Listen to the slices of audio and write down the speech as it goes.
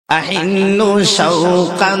أحن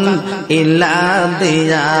شوقا إلى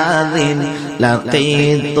ديار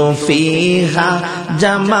لقيت فيها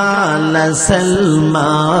جمال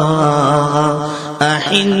سلمى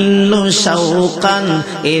أحن شوقا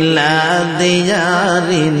إلى ديار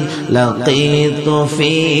لقيت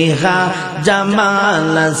فيها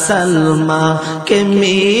جمال سلمى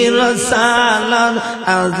كمير سالر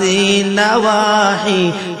أذي نواحي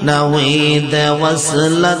نويد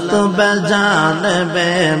وصلت بجانب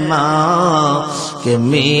ما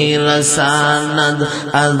كمير سالر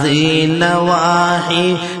أذي نواحي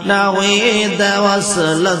نويد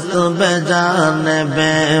وصلت بجانب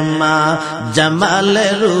ما جمال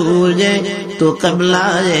روجے تو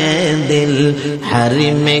قبلائے دل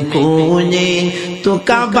حرم کوجے تو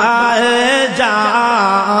کعبہ جا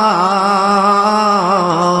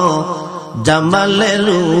جمال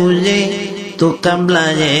روجے تو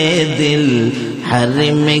قبلائے دل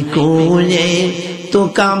حرم کوجے تو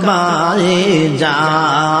کعبہ جا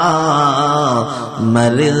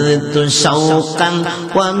مرضت شوقا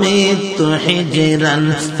ومت حجرا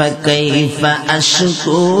فكيف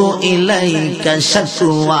أشكو إليك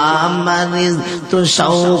شكوى مرضت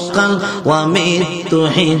شوقا ومت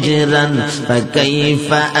حجرا فكيف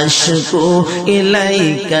أشكو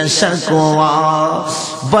إليك شكوى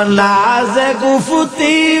بناز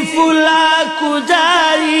گفتی فلا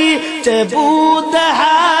کجائی چه بود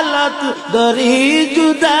حالت داری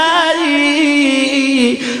جدائی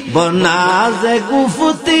بناز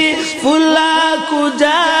گفتی فلا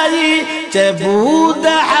کجائی چه بود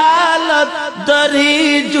حالت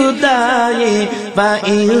داری جدائی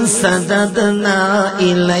فإن سجدنا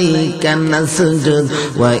إليك نسجد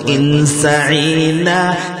وإن سعينا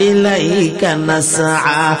إليك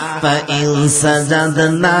نسعى فإن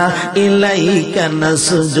سجدنا إليك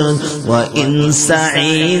نسجد وإن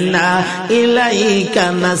سعينا إليك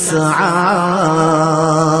نسعى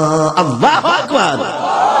الله أكبر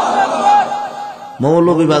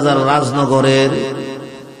মৌলভীবাজার রাজনগরের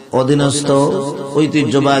অধীনস্থ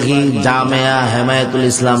ঐতিহ্যবাহী জামিয়া হেমায়েতুল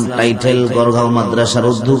ইসলাম টাইটেল গড়গাঁও মাদ্রাসার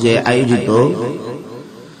উদ্যোগে আয়োজিত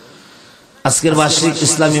আজকের বার্ষিক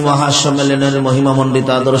ইসলামী মহাসম্মেলনের মহিমামণ্ডিত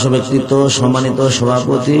আদর্শ ব্যক্তিত্ব সম্মানিত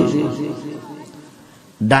সভাপতি,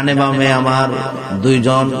 ডানে বামে আমার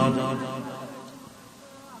দুইজন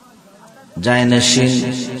জায়নশীন,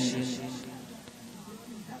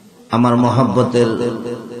 আমার মহব্বতের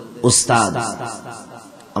উস্তাদ,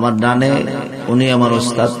 আমার ডানে উনি আমার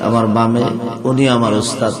উস্তাদ, আমার বামে উনি আমার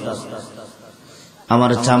উস্তাদ।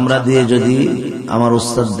 আমার চামড়া দিয়ে যদি আমার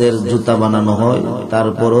উস্তাদদের জুতা বানানো হয়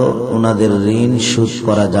তারপরও ওনাদের ঋণ শোধ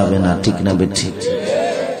করা যাবে না, ঠিক না বেঠিক?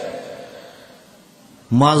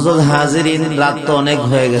 মুআজ্জাজ হাজিরিন, রাত তো অনেক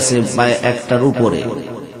হয়ে গেছে, প্রায় 1টার উপরে।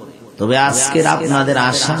 তবে আজকের আপনাদের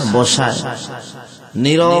আশা বসায়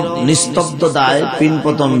নীরব নিস্তব্ধতায়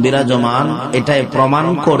পিনপতন বিরাজমান, এটাই প্রমাণ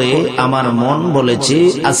করে আমার মন বলেছে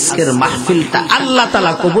আজকের মাহফিলটা আল্লাহ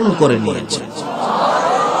তাআলা কবুল করে নিয়েছে।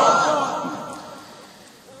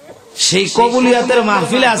 সেই কবুলিয়াতের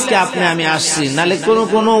মাহফিলে আজকে আপনি আমি আসছি, নালে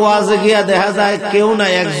কোন ওয়াজে গিয়া দেখা যায় কেউ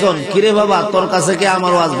নাই, একজন, কিরে বাবা তোর কাছে কি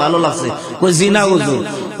আমার ওয়াজ ভালো লাগছে? কই জি না হুজুর,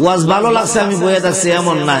 ওয়াজ ভালো লাগছে আমি বইয়ে থাকছি,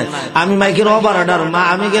 এমন নাই। আমি মাইকের অপারেটর,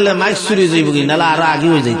 আমি গেলে মাইক চুরি যাইব কি, নালে আরো আগে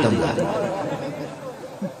হয়ে যাইতাম।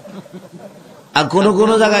 আর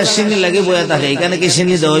কোন জায়গায় সিন্নি লাগে বইয়া থাকে, এখানে কি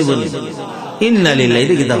সিন্নি দেওয়া হইব? ইন্না লিল্লাহি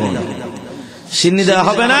দেখি তখন সিন্নি দেওয়া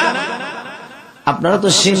হবে না। আপনারা তো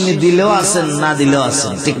সিন্নি দিলেও আছেন, না দিলেও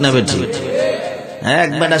আছেন, ঠিক না বেঠিক? এক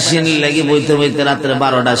বেটা সিন্নি লাগি বইতে বইতে রাত্রে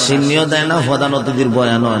 12টা, সিন্নিও দেয় না, প্রধান অতিথির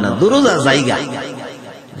বয়ান হয় না, দুরুজা জায়গা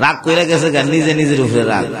রাগ করে গেছে, নিজে নিজের উপরে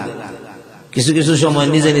রাগ। কিছু কিছু সময়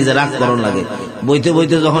নিজে নিজে রাগ করন লাগে, বইতে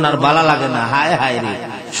বইতে যখন আর বালা লাগে না, হায় হায় রে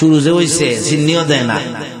শুরু যে হইছে, সিন্নিও দেয় না,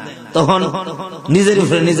 তখন নিজের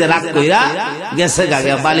উপরে নিজে রাগ কইরা গেছে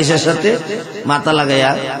গাগে, বালিশের সাথে মাথা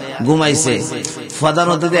লাগাইয়া ঘুমাইছে। প্রধান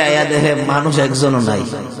অতিথি আয়া দেখে মানুষ একজনও নাই,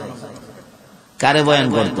 কারে বয়ান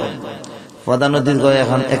করত? প্রধান অতিথি কয়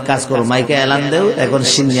এখন এক কাজ করো, মাইকে এলান দেও, এখন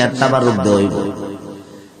সিনিয়ার তাবারুক দেওয়া হইব।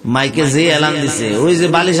 মাইকে যে এলান দিছে, ওই যে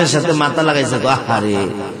বালিশের সাথে মাথা লাগাইছে, আহারে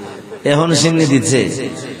এখন সিন্নি দিচ্ছে,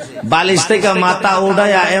 বালিশ থেকে মাথা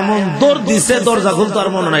উঠাইয়া এমন দৌড় দিছে, দরজা খুলতো আর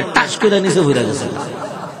মনে নাই, টাস করে নিচে ঘুরে গেছে।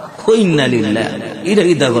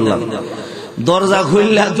 দরজা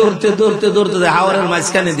খুললা দৌড়তে দৌড়তে দৌড়তে হাওয়ারের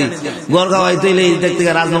মাঝখানে দি গড়গাঁও আইতে দিক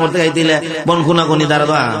থেকে রাজনগর থেকে আইতে বনখুনা কোনি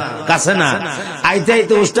দাঁড়া কাছে না, আইতে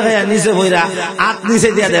আইতে উষ্টা খাইয়া নিচে বইরা হাত নিচে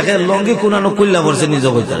দিয়া দেখে লঙ্গি কুনানো কুল্লা পড়ছে নিজ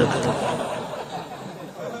বইতে।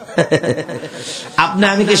 আপনি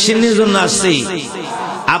আমি কি সিন্নির জন্য আসছি?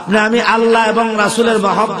 আপনি আমি আল্লাহ এবং রাসূলের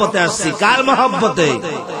মহব্বতে আসছি। কার মহব্বতে?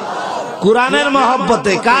 কোরআনের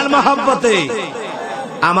মহব্বতে। কার মহব্বতে?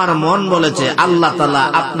 আমার মন বলেছে আল্লাহ তাআলা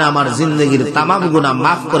আপনি আমার জিন্দেগির তামাম গুনাহ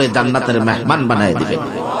মাফ করে জান্নাতের মেহমান বানায় দিবেন।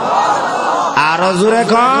 আর জোরে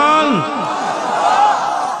কোন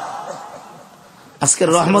আজকের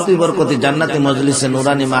রহমতি বরকতি জান্নাতি মজলিসে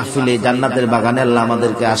নুরানি মাহফিলে জান্নাতের বাগানে আল্লাহ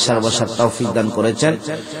আমাদেরকে আসার বসার তৌফিক দান করেছেন।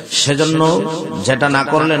 সেজন্য যেটা না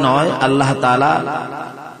করলে নয়, আল্লাহ তাআলা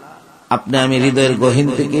আপনি আমি হৃদয়ের গহীন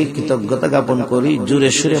থেকে কৃতজ্ঞতা জ্ঞাপন করি, জুরে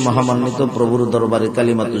সুরে মহামান্বিত প্রভুর দরবারে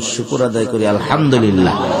কালিমাতুশ শুকর আদায় করি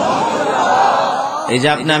আলহামদুলিল্লাহ। এই যে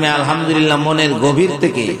আপনি আমি আলহামদুলিল্লাহ মনের গভীর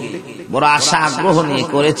থেকে বড় আশা আগ্রহ নিয়ে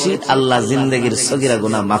করেছি, আল্লাহ জিন্দেগির সগীরা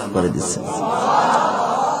গুনাহ মাফ করে দিচ্ছেন।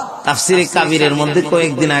 তাফসিরে কাবিরের মধ্যে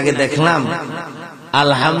কয়েকদিন আগে দেখলাম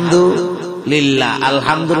আলহামদুলিল্লাহ,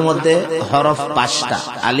 আলহামদুর মধ্যে হরফ 5টা,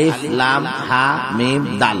 আলিফ লাম হা মিম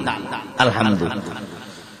দাল। আলহামদুলিল্লাহ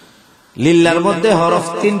লিল্লাহর মধ্যে হরফ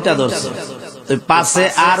 3টা ধরছে, তো 5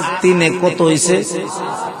 আর 3 কত হইছে?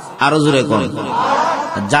 আরো জোরে কোন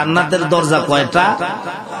জান্নাতের দরজা কয়টা?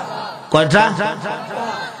 কয়টা?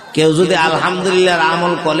 কেউ যদি আলহামদুলিল্লাহর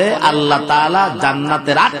আমল করে আল্লাহ তাআলা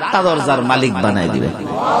জান্নাতের 8টা দরজার মালিক বানাই দিবে।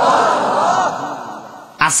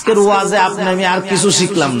 আজকের ওয়াজে আপনি আমি আর কিছু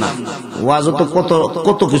শিখলাম না, ওয়াজে তো কত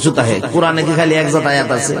কত কিছু থাকে। কোরআনে কি খালি একজাত আয়াত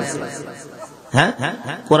আছে? হ্যাঁ,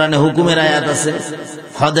 কোরআনে হুকুমের আয়াত আছে,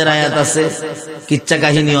 হদের আয়াত আছে, কিচ্ছা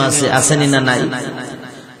কাহিনীও আছে, আসেনি না নাই?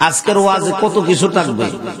 আজকের ওয়াজে কত কিছু থাকবে,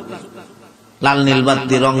 লাল নীল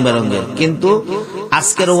বাতি রং বেরঙের। কিন্তু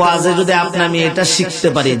আজকের ওয়াজে যদি আপনি আমি এটা শিখতে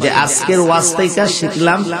পারি যে আজকের ওয়াজ থেকে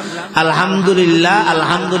শিখলাম আলহামদুলিল্লাহ,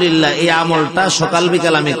 আলহামদুলিল্লাহ এই আমলটা সকাল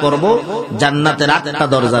বিকাল আমি করব, জান্নাতের 8টা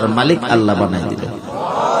দরজার মালিক আল্লাহ বানাই দিবেন।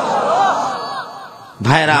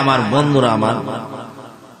 ভাইরা আমার, বন্ধুরা আমার,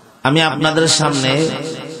 আমি আপনাদের সামনে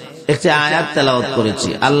একটি আয়াত তেলাওয়াত করেছি।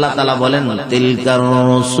 আল্লাহ তাআলা বলেন তিলকার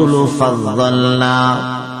রাসূলু ফাযযালনা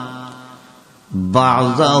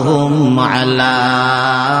বা'যাহুম আলা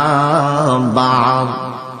বা'দ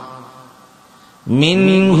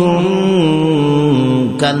মিনহুম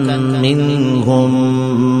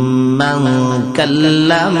মান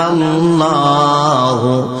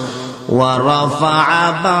কাল্লামাল্লাহু ওয়া রাফা'a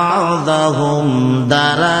বা'যাহুম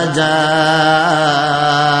দারাজাত।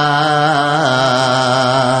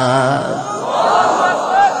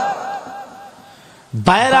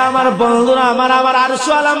 ভাইরা আমার, বন্ধুরা আমার, আমার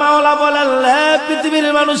আরশওয়ালা মাওলা বলেন হে পৃথিবীর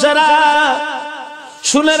মানুষেরা,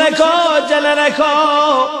 শুনে রেখো, জেনে রেখো,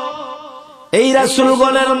 এই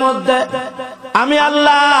রাসূলগণের মধ্যে আমি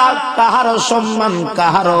আল্লাহ কাহারও সম্মান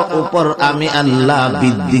কাহারও উপর আমি আল্লাহ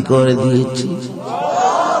বৃদ্ধি করে দিয়েছি।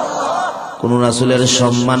 কোন রাসূলের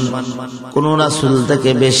সম্মান কোন রাসূল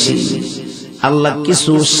থেকে বেশি আল্লাহ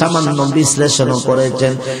কিছু সামান্য বিশ্লেষণ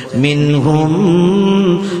করেছেন। মিনহুম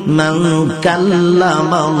মান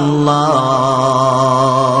কাল্লামাল্লাহ,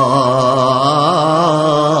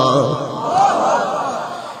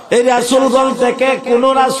 এই রাসূলগণ থেকে কোন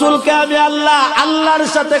রাসূলকে আমি আল্লাহ আল্লাহর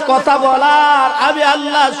সাথে কথা বলার আমি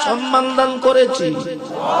আল্লাহ সম্মান দান করেছি।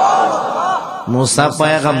 মুসা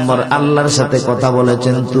পয়গম্বর আল্লাহর সাথে কথা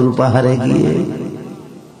বলেছেন তুর পাহাড়ে গিয়ে,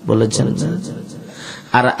 বলেছেন।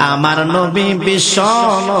 আর আমার নবী বিশ্ব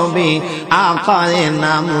নবী আকায়ে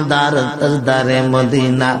নামদার তাজদারে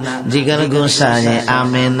মদিনা জিগর গোসায়ে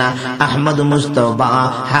আমেনা আহমদ মুস্তাফা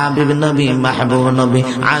হাবিব নবী মাহবুব নবী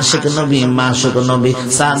আশিক নবী মাশুক নবী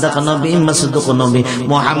সাদিক নবী মাসদুক নবী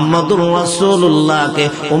মুহাম্মদুর রাসূলুল্লাহকে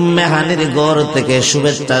উম্মে হানির ঘর থেকে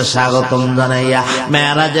শুভেচ্ছা স্বাগতম জানাইয়া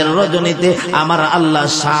মেরাজের রজনীতে আমার আল্লাহ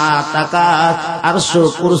 7 আকাশ আরশ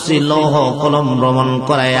কুরসি লৌহ কলম ভ্রমণ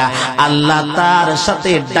করাইয়া আল্লাহ তার সাথে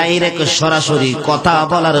ডাইরেক্ট সরাসরি কথা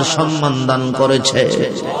বলার সম্মান দান করেছে।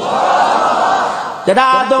 যেটা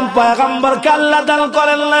আদম পয়গম্বরকে আল্লাহ দান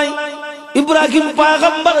করেন নাই, ইব্রাহিম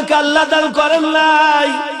পয়গম্বরকে আল্লাহ দান করেন নাই,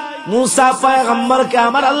 মুসা পয়গম্বরকে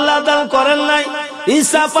আমার আল্লাহ দান করেন নাই,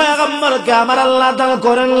 ঈসা পয়গম্বরকে আমার আল্লাহ দান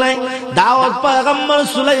করেন নাই, দাউদ পয়গম্বর,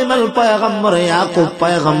 সুলাইমান পয়গম্বর, ইয়াকুব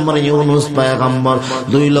পয়গম্বর, ইউনুস পয়গম্বর,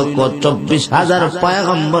 2,24,000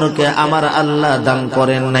 পয়গম্বরকে আমার আল্লাহ দান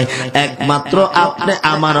করেন নাই। একমাত্র আপনি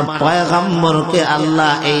আমার পয়গম্বরকে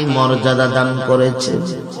আল্লাহ এই মর্যাদা দান করেছে।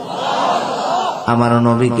 আমার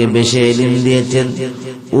নবীকে বেশি ইলম দিয়েছেন।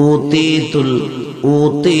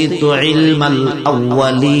 উতিতু ইলমাল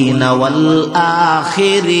আউয়ালিনা ওয়াল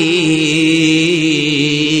আখিরিন।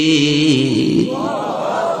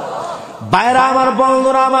 বাইরা আমার,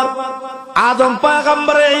 বন্ধুরা আমার, আদম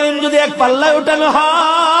পয়গম্বরের ইলম যদি এক পাল্লায় উঠানো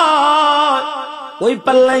হয়, ওই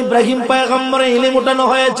পাল্লায় ইব্রাহিম পয়গম্বরের ইলম উঠানো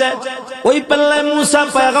হয়েছে, ওই পাল্লায় মুসা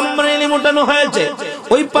পয়গম্বরের ইলম উঠানো হয়েছে,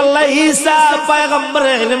 ওই পাল্লায় ঈসা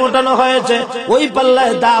পয়গম্বরের ইলম ওঠানো হয়েছে, ওই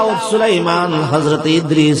পাল্লায় দাউদ, সুলাইমান, হযরত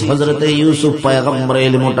ইদ্রিস, হযরত ইউসুফ পয়গম্বরের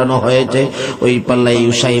ইলম ওঠানো হয়েছে, ওই পাল্লায়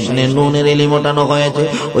ইউসা ইবনে নুনের ইলম ওঠানো হয়েছে,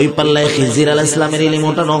 ওই পাল্লায় খিজির আলাইহিস সালামের ইলম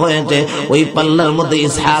ওঠানো হয়েছে, ওই পাল্লার মধ্যে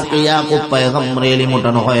ইসহাক, ইয়াকুব পয়গম্বরের ইলম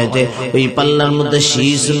ওঠানো হয়েছে, ওই পাল্লার মধ্যে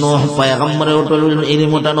শীস, নূহ পয়গম্বরের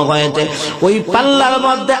ইলম ওঠানো হয়েছে, ওই পাল্লার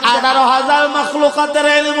মধ্যে 18,000 মাখলুকাতের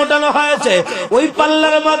ইলম ওঠানো হয়েছে, ওই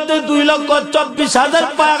পাল্লার মধ্যে 2,24,000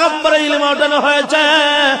 পয়গম্বরের ইলম ওঠানো হয়েছে।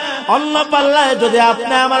 অন্য পাল্লায় যদি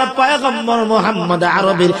আপনি আমার পয়গম্বর মুহাম্মদ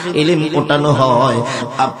আরবির ইলম ওঠানো হয়,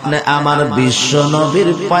 আপনি আমার বিশ্ব নবীর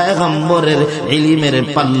পয়গম্বরের ইলমের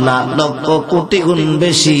পাল্লা লক্ষ কোটি গুণ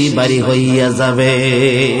বেশি ভারী হইয়া যাবে।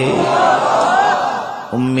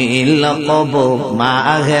 উম্মি লকব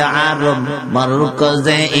মাহে আরব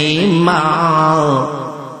মারকজে ঈমান,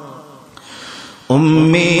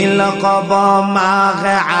 উম্মি লকব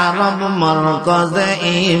মাহে আরব মারকজে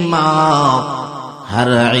ঈমান,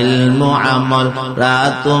 হর ইলম আমল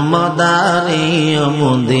রাত মদারি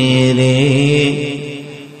মুদিরে,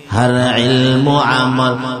 হর ইলম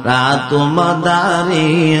আমল রাত মদারি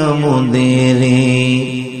মুদিরে।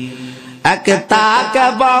 একতা কে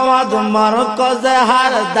বাওয়াদ মরকজ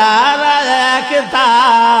হর দারা,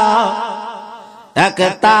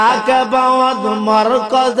 একতা কে বাওয়াদ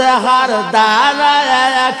মরকজ হর দারা,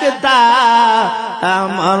 একতা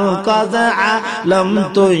মরকজ আলম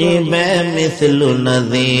তুই বে মিসলু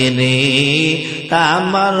নযীরি,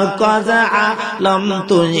 মরকজ আলম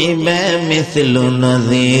তুই বে মিসলু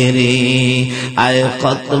নযীরি। আয়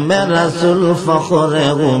খতমে রাসূল ফখরে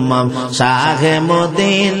উম্মাম শাহে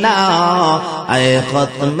মদিনা, আয়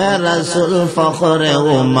খতমে রাসূল ফখরে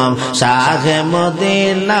উম্মাম শাহে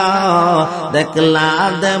মদিনা, দেখলা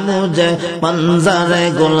দে মুঝে मंजर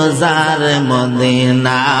गुलजार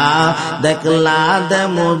मदीना, देखला दे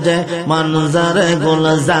मुझे मंजर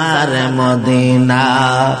गुलजार मदीना।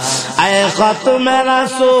 आए खत्म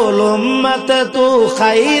रसूल उम्मत तू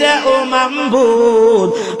खैर उमम्बूद,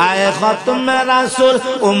 आए खत्म रसूल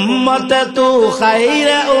उम्मत तू खैर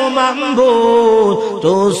उमम्बूद,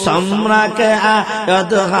 तू सम्रा के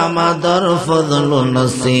आयत हमदर फजल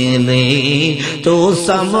नसीरी, तू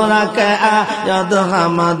सम्रा के आयत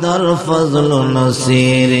हमदर फजल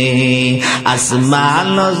नसीरी।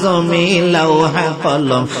 आसमान ज़मीन लौह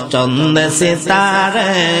कलम चंद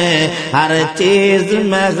सितारे, हर चीज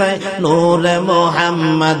में है नूर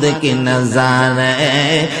मोहम्मद की नज़ारे,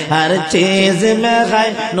 हर चीज में है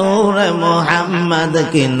नूर मोहम्मद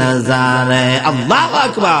की नज़ारे। अल्लाह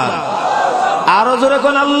अकबर, आरो जोरे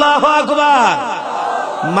कोन अल्लाह अकबर।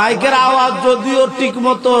 মাইকের আওয়াজ যদিও ঠিক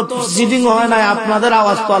মতো সিডিং হয় না, আপনাদের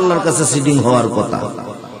আওয়াজ তো আল্লাহর কাছে সিডিং হওয়ার কথা।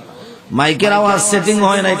 মাইকের আওয়াজ সেটিং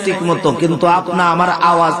হয় নাই ঠিক মতো, কিন্তু আপনা আমার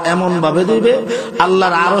আওয়াজ এমন ভাবে দিবে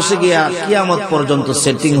আল্লাহর আরশে গিয়া কিয়ামত পর্যন্ত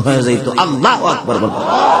সেটিং হয়ে যাইতো। আল্লাহু আকবার বল,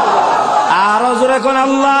 আরো জোরে কোন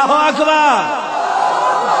আল্লাহু আকবার।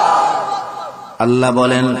 আল্লাহ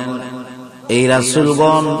বলেন, এই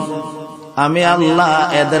রাসূলগণ আমি আল্লাহ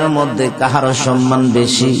এদের মধ্যে কাহারো সম্মান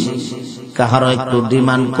বেশি, কাহারো একটু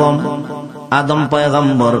ডিমান্ড কম। আদম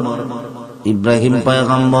পয়গম্বর, ইব্রাহিম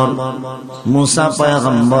পয়গম্বর, মুসা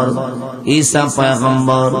পয়গম্বর, ঈসা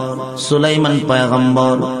পয়গম্বর, সুলাইমান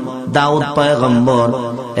পয়গম্বর, দাউদ পয়গম্বর,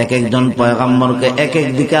 এক একজন পয়গম্বরকে এক এক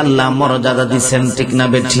দিকে আল্লাহ মর্যাদা দিচ্ছেন, ঠিক না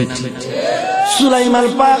বেঠিক? সুলাইমান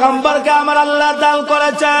পয়গম্বরকে আমার আল্লাহ দান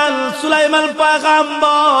করেছেন। সুলাইমান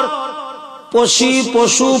পয়গম্বর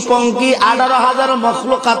পশু পঙ্কি 18,000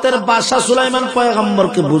 মখলুকাতের বাসা সুলাইমান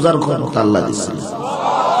পয়গম্বরকে বুঝার ক্ষমতা আল্লাহ দিয়েছেন।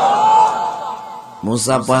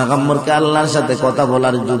 মুসা পয়গম্বরকে আল্লাহর সাথে কথা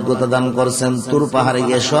বলার যোগ্যতা দান করছেন। তুর পাহাড়ে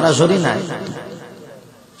গিয়ে সরাসরি নাই,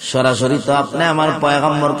 সরাসরি তো আপনি আমার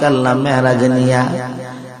পয়গম্বরকে আল্লাহ মেহরাজে নিয়া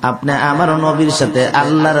আপনি আমার নবীর সাথে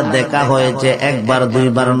আল্লাহর দেখা হয়েছে, একবার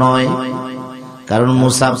দুইবার নয়। কারণ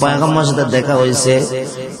মুসা পয়গম্বরের সাথে দেখা হয়েছে।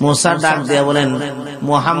 মুসা ডাক দিয়া বলেন,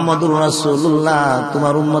 মুহাম্মদুর রাসূলুল্লাহ,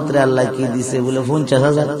 তোমার উম্মতরে আল্লাহ কি দিছে? বলে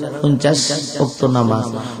 50 ওয়াক্ত নামাজ।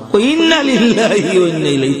 ইন্না লিল্লাহি ওয়া ইন্না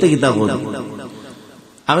ইলাইহি রাজিউন।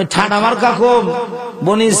 আমি ঠাডা মার্কা কম,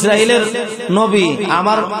 বনি ইসরাইলের নবী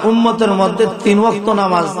আমার উম্মতের মধ্যে 3 ওয়াক্ত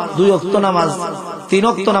নামাজ, 2 ওয়াক্ত নামাজ, 3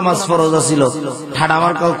 ওয়াক্ত নামাজ ফরজ ছিল। ঠাডা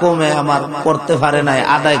মার্কা কমে আমার করতে পারে নাই,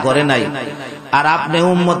 আদায় করে নাই। আর আপনি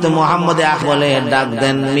উম্মতে মুহাম্মদে বলে ডাক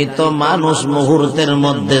দেন, মৃত মানুষ মুহূর্তের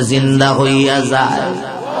মধ্যে জিন্দা হইয়া যায়।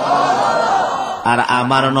 আর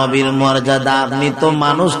আমার নবীর মর্যাদা, মৃত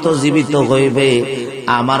মানুষ তো জীবিত হইবে,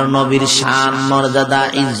 আমার নবীর শান মর্যাদা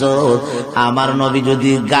ইজ্জত। আমার নবী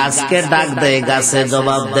যদি গাছকে ডাক দেয় গাছে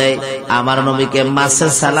জবাব দেয়, আমার নবীকে মাছে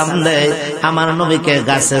সালাম দেয় আমার নবীকে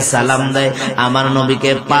গাছে সালাম দেয়, আমার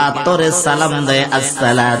নবীকে পাথরে সালাম দেয়,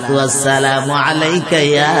 আসসালাতু আসসালামু আলাইকা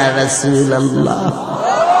ইয়া রাসূলুল্লাহ।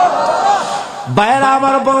 বাইরে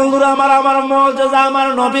আমার বন্ধুরা, আমার মুজিজা, আমার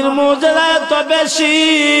নবীর মুজিজা এত বেশি।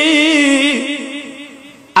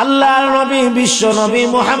 আল্লাহর নবী, বিশ্ব নবী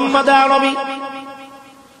মুহাম্মদ আরবী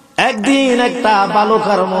একদিন একটা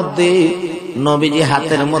বালুকার মধ্যে নবীজি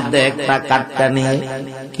হাতের মধ্যে একটা কাটকা নিয়ে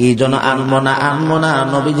কি যেন আনবো না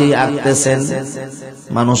নবীজি আঁকতেছেন।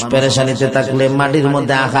 মানুষ পেরেশানিতে থাকলে মাটির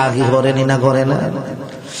মধ্যে আঁকা আঁকি করেনি না করে না?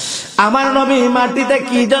 আমার নবী মাটিতে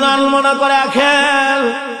কি যেন আনবো না করে আঁকেন।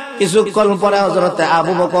 কিছুক্ষণ পরে হযরতে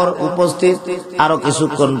আবু বকর উপস্থিত, আরো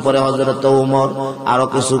কিছুক্ষণ পরে হযরতে উমর, আরো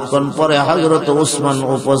কিছুক্ষণ পরে হযরতে উসমান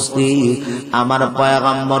উপস্থিত। আমার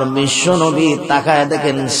পয়গম্বর বিশ্ব নবী তাকায়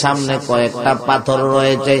দেখেন সামনে কয়েকটা পাথর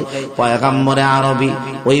রয়েছে। পয়গম্বরে আরবী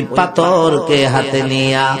ওই পাথরকে হাতে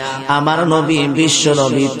নিয়া আমার নবী বিশ্ব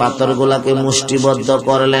নবী পাথরগুলাকে মুষ্টিবদ্ধ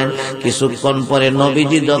করলেন। কিছুক্ষণ পরে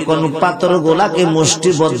নবীজি যখন পাথরগুলাকে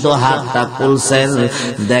মুষ্টিবদ্ধ হাতটা খুলছেন,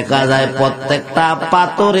 দেখা যায় প্রত্যেকটা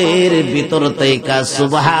পাথরে এর ভিতর থেকে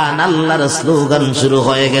সুবহানাল্লাহর স্লোগান শুরু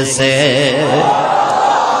হয়ে গেছে।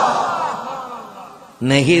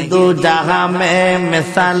 नहीं दो जहां में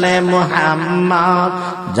मिसाले मुहम्मद,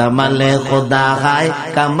 जमाले खुदा है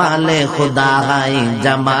कमाले खुदा है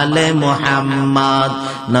जमाले मुहम्मद,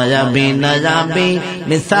 नजबी नजबी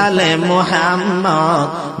मिसाले मुहम्मद,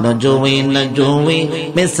 नजुवी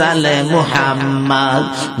मिसाले मुहम्मद,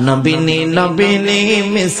 नबीनी नबीनी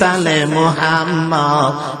मिसाले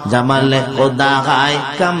मुहम्मद, जमाले खुदा है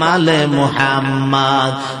कमाले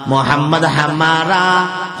मुहम्मद, मोहम्मद हमारा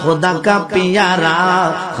खुदा का प्यारा,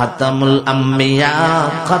 खत्मुल अंबिया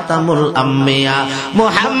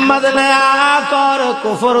मोहम्मद ने आकर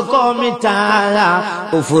कुफर को मिटाया,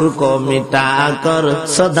 कुफर को मिटाकर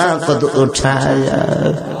सदाकत उठाया।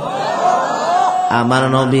 আমার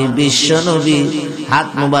নবী বিশ্ব নবী হাত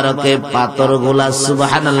মুবারকে পাথরগুলা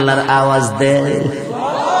সুবহানাল্লাহর আওয়াজ দেয়।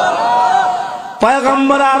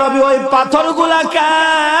 পয়গম্বর আরবী ওই পাথরগুলাকে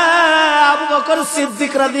আবু বকর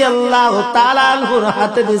সিদ্দিক রাদিয়াল্লাহু তাআলা আনহুর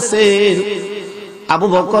হাতে দিয়েছেন। আবু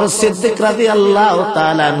বকর সিদ্দিক রাদিয়াল্লাহু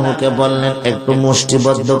তাআলা আনহুকে বললেন একটু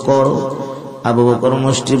মুষ্টিবদ্ধ করো। আবু বকর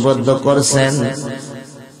মুষ্টিবদ্ধ করছেন।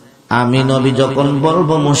 আমি নবী যখন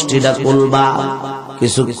বলবো মুষ্টিটা খুলবা।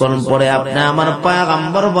 কিছুক্ষণ পরে আপনি আমার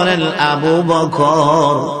পয়গম্বর বলেন আবু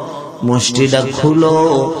বকর মুষ্টিটা খুলো।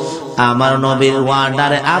 আমার নবীর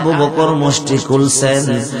ওয়ার্ডারে আবু বকর মুষ্টি খুলছেন।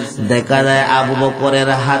 দেখা যায় আবু বকরের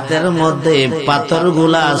হাতের মধ্যে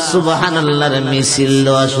পাথরগুলা সুবহানাল্লাহর মিছিল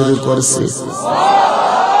দেওয়া শুরু করছে।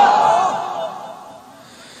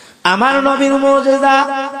 আমার নবীর মুজিজা,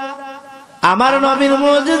 আমার নবীর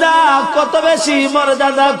মুজিজা কত বেশি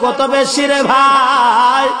মর্যাদা, কত বেশি রে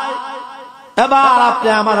ভাই। এবার আপনি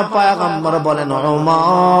আমার পয়গম্বর বলেন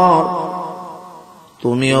ওমর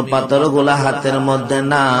তুমিও পাথরগুলা হাতের মধ্যে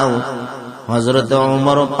নাও। হযরতে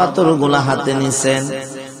ওমর পাথরগুলা হাতে নিছেন।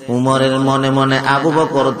 উমরের মনে মনে আবু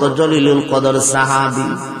বকর তো জলিলুল কদর সাহাবী,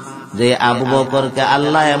 যে আবু বকরকে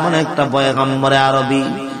আল্লাহ এমন একটা পয়গম্বরে আরবী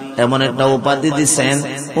এমন একটা উপাধি দিছেন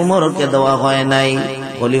উমরকে দেওয়া হয় নাই।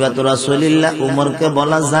 খলিফাতুর রাসূলুল্লাহ উমরকে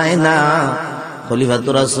বলা যায় না,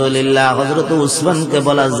 খলিফাতুর রাসূলুল্লাহ হযরত উসমানকে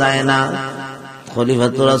বলা যায় না,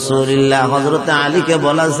 খলিফাতুর রাসূলুল্লাহ হযরত আলীকে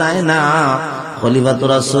বলা যায় না, খলিফাতুর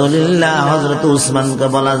রাসূলুল্লাহ হযরত উসমানকে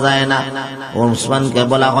বলা যায় না। উসমানকে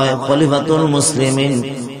বলা হয় খলিফাতুল মুসলিমিন,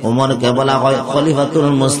 উমরকে বলা হয় খলিফাতুল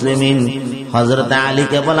মুসলিমিন, হযরত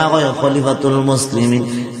আলীকে বলা হয় খলিফাতুল মুসলিমিন।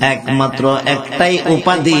 একমাত্র একটাই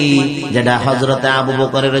উপাধি যেটা হযরত আবু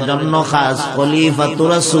বকরের জন্য খাস, খলিফাতুর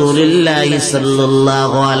রাসূলুল্লাহ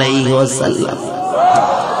সাল্লাল্লাহু আলাইহি ওয়াসাল্লাম।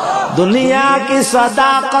 दुनिया की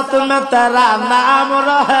सदाकत में तेरा नाम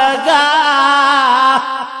रहेगा,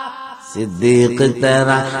 सिद्दीक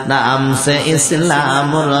तेरा नाम से इस्लाम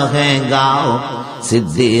रहेगा,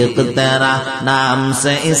 सिद्दीक तेरा नाम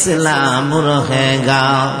से इस्लाम रहेगा,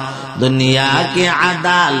 दुनिया की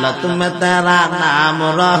अदालत में तेरा नाम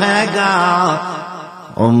रहेगा,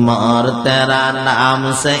 उमर तेरा नाम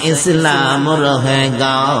से इस्लाम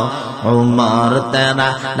रहेगा, उमर तेरा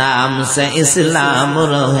नाम से इस्लाम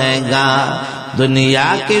रहेगा, दुनिया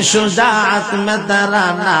की शुजाअत में तेरा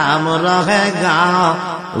नाम रहेगा,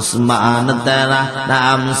 उस्मान तेरा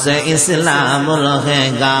नाम से इस्लाम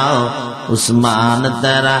रहेगा, उस्मान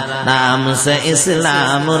तेरा नाम से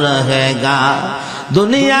इस्लाम रहेगा,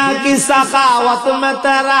 दुनिया की सखावत में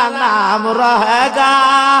तेरा नाम रहेगा,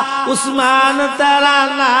 उस्मान तेरा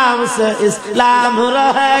नाम से इस्लाम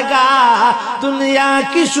रहेगा। दुनिया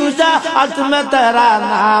की शुजाअत में तेरा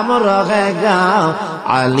नाम रहेगा,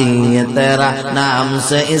 अली तेरा नाम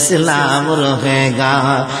से इस्लाम रहेगा।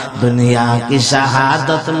 दुनिया की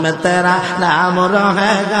शहादत में तेरा नाम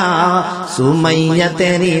रहेगा, सुमैया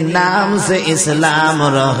तेरी नाम से इस्लाम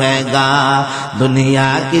रहेगा। दुनिया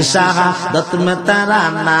की शहादत में तेरा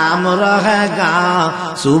नाम रहेगा,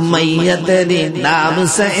 सुमैया तेरी नाम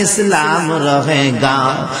से इस्लाम रहेगा।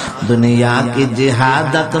 दुनिया की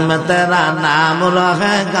जिहादत में तेरा नाम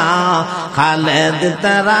रहेगा, खालिद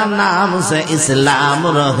तेरा नाम से इस्लाम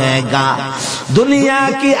रहेगा। दुनिया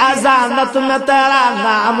की अजानत में तेरा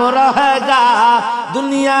नाम रहेगा,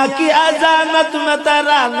 दुनिया की अजानत में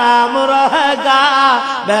तेरा नाम रहेगा।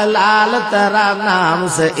 बेलाल तेरा नाम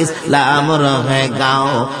से इस्लाम रहेगा,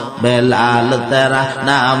 बेलाल तेरा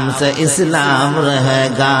नाम से इस्लाम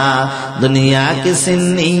रहेगा। दुनिया की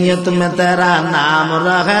सिन्नियत में तेरा नाम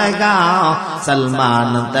रहेगा,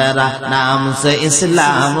 सलमान तेरा नाम से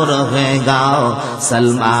इस्लाम रहेगा,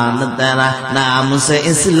 सलमान तेरा नाम से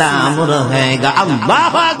इस्लाम रहेगा।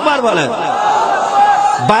 अल्लाहु আকবার বলেন।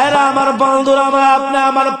 বাইরা আমার বন্ধুরা, আপনি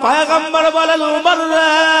আমার পয়গম্বর বলেন উমর রে,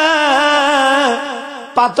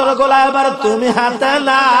 পাথর গোলা এবার তুমি হাতে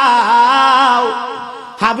নাও।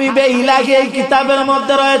 হাবিবে ইলাহি এই কিতাবের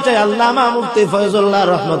মধ্যে রয়েছে, আল্লামা মুফতি ফয়জুল্লাহ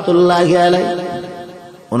রহমাতুল্লাহি আলাইহি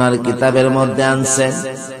ওনার কিতাবের মধ্যে আনছেন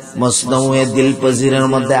মসনউয়ে দিলপজিরের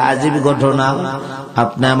মধ্যে আজীব ঘটনা।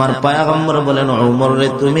 আপনি আমার পয়গম্বর বলেন উমর রে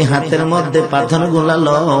তুমি হাতের মধ্যে পাথর গুলা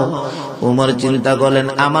লও। উমর চিন্তা করলেন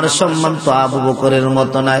আমার সম্মান তো আবু বকরের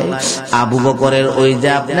মতো নাই। আবু বকরের ওই যে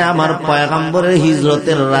আপনি আমার পয়গম্বরের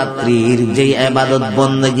হিজরতের রাত্রির যেই ইবাদত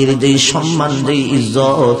বندگির যেই সম্মান যেই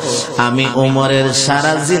ইজ্জত, আমি উমরের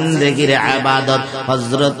সারা জিন্দেগির ইবাদত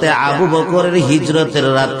হযরতে আবু বকরের হিজরতের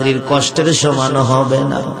রাত্রির কষ্টের সমান হবে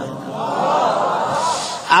না।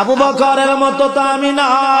 আবু বকরের মতো তো আমি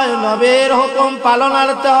নয়, নবীর হুকুম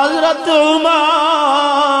পালনার্থে হযরত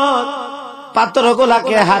উমর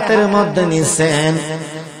পাথরগুলাকে হাতের মধ্যে নিছেন।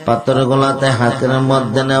 পাথরগুলাতে হাতের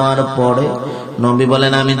মধ্যে নেওয়ার পরে নবী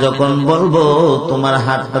বলেন আমি যখন বলবো তোমার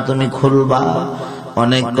হাতটা তুমি খুলবা।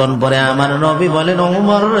 অনেকক্ষণ পরে আমার নবী বলেন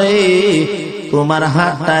উমর রে তোমার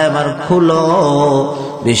হাতটা এবার খুলো।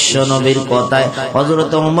 বিশ্ব নবীর কথায়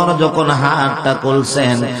হযরত উমর যখন হাতটা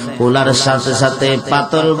খুলছেন, খোলার সাথে সাথে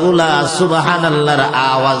পাথরগুলা সুবহানাল্লাহর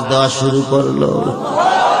আওয়াজ দেওয়া শুরু করলো।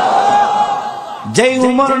 যেই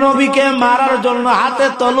উমর নবীকে মারার জন্য হাতে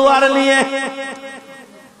তলোয়ার নিয়ে,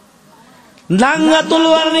 নাঙ্গা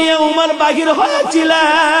তলোয়ার নিয়ে উমর বাহির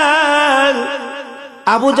হয়েছিলেন,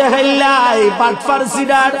 আবু জাহেল্লাই বাটফার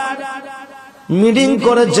সিডার মিটিং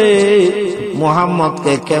করেছে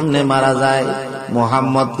মুহাম্মদকে কেমনে মারা যায়,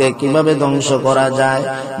 মুহাম্মদকে কিভাবে ধ্বংস করা যায়,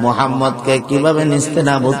 মুহাম্মদকে কিভাবে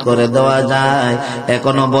নিস্তেনাবুদ করে দেওয়া যায়।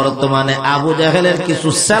 এখনো বর্তমানে আবু জাহেলের কিছু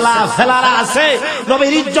সেলা ফেলারা আছে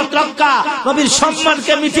নবীর ইজ্জত রক্ষা, নবীর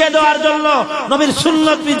সম্মানকে মিটিয়ে দেওয়ার জন্য, নবীর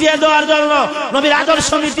সুন্নত মিটিয়ে দেওয়ার জন্য, নবীর আদর্শ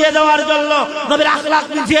মিটিয়ে দেওয়ার জন্য, নবীর আখলাক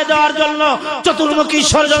মিটিয়ে দেওয়ার জন্য চতুর্মুখী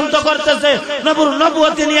ষড়যন্ত্র করতেছে, নবীর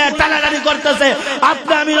নবুয়তি নিয়ে টানাটানি করতেছে।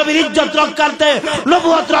 আপনি আমি নবীর ইজ্জত রক্ষার্থে,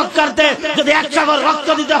 নবুয়ত রক্ষার্থে যদি এক সাগর রক্ত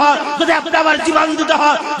দিতে হয়, যদি আপনি আবার জীবন দিতে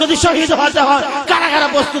হয়, যদি শহীদ হতে হয়, কারা কারা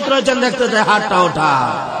প্রস্তুত রয়েছেন দেখতে চাই হাতটা ওঠা।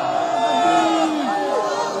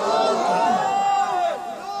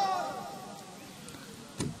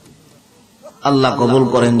 আল্লাহ কবুল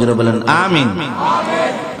করেন। জোরে বলেন আমিন।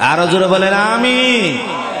 আরো জোরে বলেন আমিন।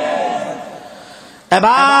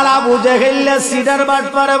 এবার আবু জাহেল সিডার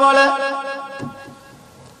বাটপারে বলে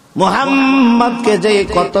মুহাম্মদকে যে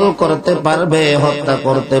কতল করতে পারবে, হত্যা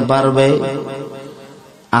করতে পারবে,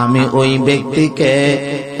 আমি ওই ব্যক্তিকে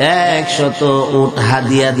 100 উট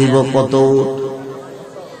হাদিয়া দিব। কত উট?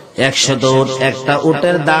 100 উট। একটা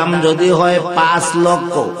উটের দাম যদি হয় 5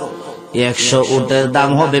 লক্ষ, 100 উটের দাম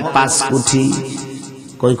হবে 5 কোটি।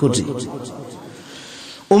 কয় কোটি?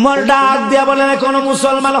 উমর ডাক দিয়া বলেন কোন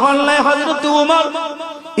মুসলমান হন নাই হযরত উমর।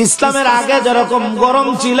 ইসলামের আগে যেরকম গরম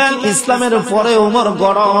ছিলেন, ইসলামের পরে উমর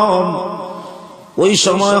গরম। ওই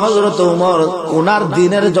সময় হযরত উমর ওনার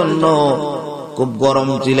দিনের জন্য খুব গরম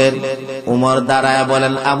ছিলেন। উমর দাঁড়ায়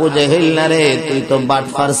বলেন আবু জাহেল না রে, তুই তো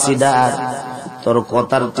বাটফার সিডার, তোর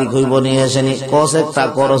কথার ঠিক হইব নি এসেনি, কস একটা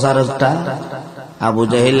করস আর একটা। আবু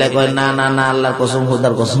জাহেল কয় না না না, আল্লাহর কসম,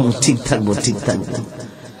 খোদার কসম, ঠিক থাকবো ঠিক থাকবো।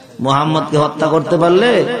 মুহাম্মদকে হত্যা করতে পারলে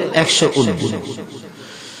 100 উট দিব।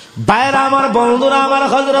 বাইরে আমার বন্ধুরা, আমার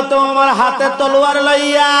হযরত ওমর হাতে তলোয়ার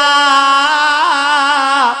লইয়া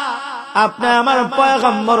আপনি আমার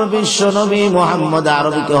পয়গম্বর বিশ্ব নবী মুহাম্মদ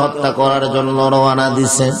আরবীকে হত্যা করার জন্য রওনা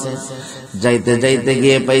দিছেন। যাইতে যাইতে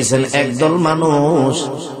গিয়ে পাইছেন একদল মানুষ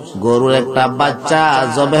গরুর একটা বাচ্চা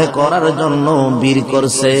জবে করার জন্য বীর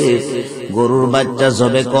করছে। গরুর বাচ্চা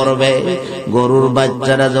জবে করবে। গরুর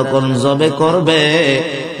বাচ্চারা যখন জবে করবে,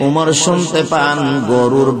 উমর শুনতে পান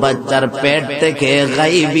গরুর বাচ্চার পেট থেকে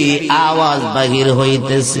গাইবি আওয়াজ বাহির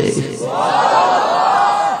হইতেছে,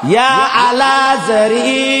 ইয়া আলা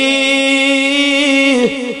জারি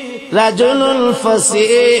রাজুলুল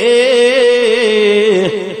ফাসিহ,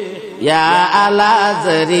 ইয়া আলা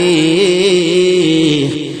জারি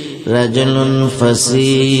রাজুলুন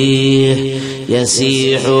ফাসিহ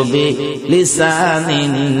ইয়াসিহু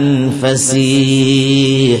বিলিসানিন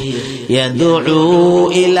ফাসিহ ইয়াদউ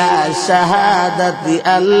ইলা শাহাদাতি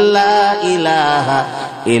আল্লা ইলাহা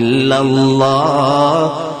ইল্লাল্লাহ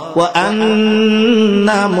ওয়া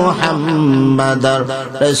আন্না মুহাম্মাদার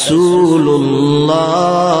রাসূলুল্লাহ।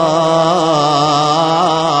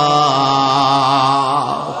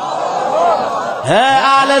 হে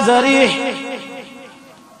আলে জারিহ,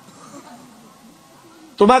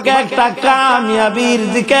 তোমাকে একটা কামিয়াবির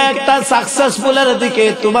দিকে, একটা সাকসেসফুলের দিকে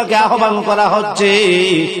তোমাকে আহ্বান করা হচ্ছে।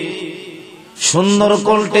 সুন্দর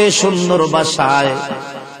কণ্ঠে, সুন্দর ভাষায়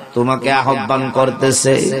তোমাকে আহ্বান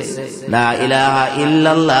করতেছে। লা ইলাহা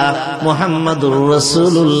ইল্লাল্লাহ মুহাম্মাদুর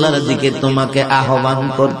রাসূলুল্লাহর দিকে তোমাকে আহ্বান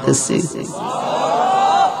করতেছে।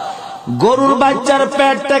 গরুর বাচ্চার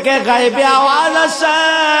পেট থেকে গায়েবে আওয়াজ আসে।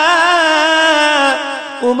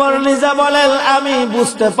 উমর নিজে বলেন, আমি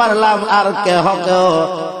বুঝতে পারলাম আর কেহ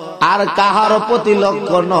আর কাহার প্রতি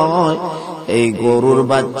লক্ষ্য নয়, এই গরুর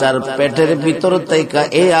বাচ্চার পেটের ভিতর থেকে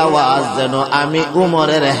এই আওয়াজ যেন আমি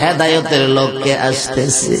উমরের হেদায়েতের লক্ষ্যে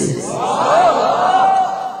আসতেছি।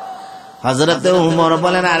 হযরতে উমর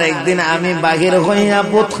বলেন, আরেকদিন আমি বাহির হইয়া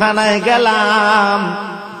বুতখানায় গেলাম।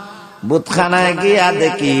 বুতখানায় গিয়া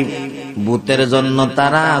দেখি বুতের জন্য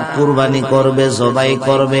তারা কুরবানি করবে, জবাই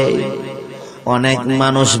করবে। অনেক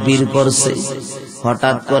মানুষ বীর করছে।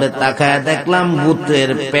 হঠাৎ করে তাকায় দেখলাম বুতের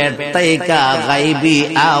পেট থেকে গাইবি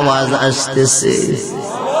আওয়াজ আসতেছে।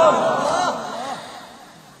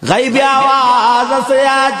 গাইবি আওয়াজ আছে,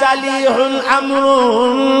 ইয়া জালিহুল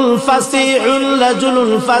আমরুল ফাসিহুল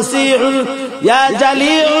রাজুলুল ফাসিহুল, ইয়া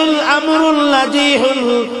জালিহুল আমরুল লাজিহুল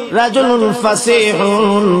রাজুলুল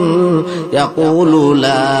ফাসিহুল ইয়াকুলু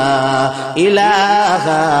লা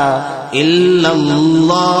ইলাহা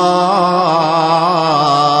ইল্লাল্লাহ।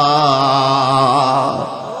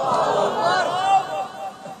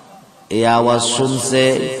 এই আওয়াজ শুনছে,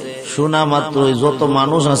 শোনা মাত্রই যত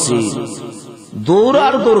মানুষ আছি দৌড়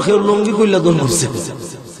আর দৌড়, কেউ লুঙ্গি কইলা দৌড় করছে।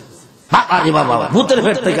 আরে বাবা, ভূতের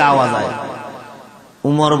পেট থেকে আওয়াজ আয়।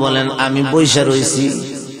 উমর বলেন, আমি বইসা রইছি,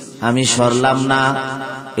 আমি সরলাম না।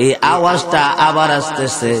 এই আওয়াজটা আবার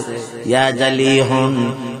আসতেছে, ইয়া জালিহুন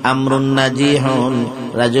আমরুন নাজিহুন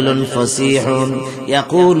রাজুলুন ফাসিহুন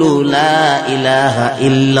ইয়াকুলু লা ইলাহা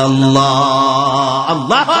ইল্লাল্লাহ।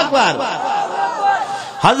 আল্লাহু আকবার।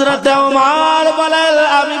 হযরতে ওমর বলেন,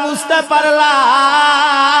 আমি বুঝতে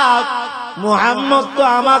পারলাম মুহাম্মদ তো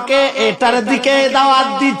আমাকে এটার দিকে দাওয়াত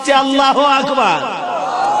দিচ্ছে। আল্লাহু আকবার।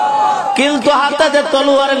 কিন্তু হাতে যে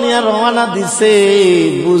তলোয়ার নিয়ে রওনা দিছে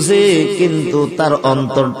বুঝে, কিন্তু তার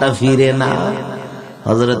অন্তরটা ফিরে না।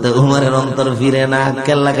 হযরতে উমরের অন্তর ফিরে না।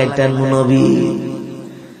 কেল্লা কাইটান নবী,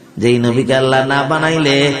 যেই নবীকে আল্লাহ না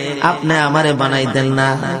বানাইলে আপনি আমারে বানাইতেন না।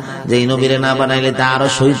 যেই নবীরে না বানাইলে তা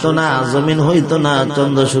আরশ হইতো না, জমিন হইতো না,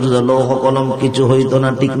 চন্দ্র সূর্য লৌহ কলম কিছু হইতো না।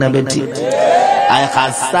 ঠিক না বেঠি? আয়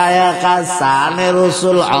খাসায়া খাসানে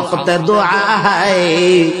রসুল অকতে দুআই,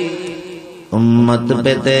 উম্মত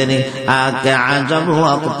पे तेरी आके अजब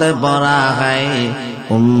वक्त पड़ा है,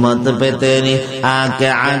 उम्मत पे तेरी आके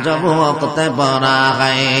अजब वक्त पड़ा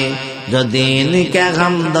है। जो दीन के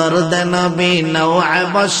गम दर्द नबी नौए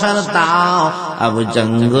बशर था, अब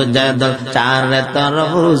जंग जदल चारे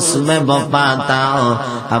तरफ उसमें बपाता,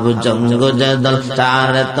 अब जंग जदल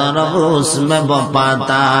चारे तरफ उसमें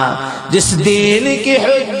बपाता। जिस दीन की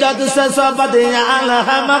हुज्जत से सब अदयान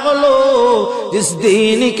है मगलूब, जिस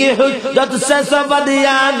दीन की हुज्जत से सब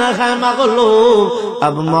अदयान है मगलूब,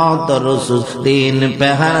 अब मौत रसूल दीन पे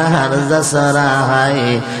हर हर जसरा है,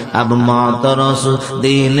 अब मौत रसूल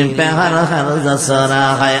दीन पे हर हर जसरा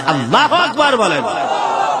है। अल्लाहु আকবার বলেন।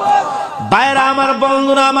 বাইরা আমার,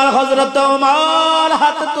 বন্ধুরা আমার, হযরত ওমর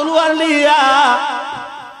হাতে তলোয়ার নিয়া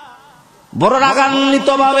বড় রাগান্বিত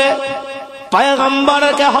ভাবে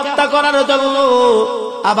পয়গম্বরকে হত্যা করার জন্য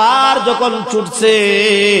আবার যখন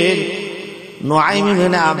ছুটছেন, নুআইম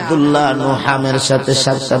ইবনে আব্দুল্লাহ নুহামের সাথে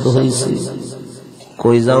সাক্ষাৎ হয়েছে।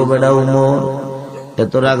 কই যাও বেটা উমর,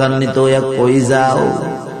 এত রাগান্বিত হইয়া কই যাও?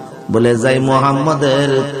 বলে যাই মুহাম্মাদের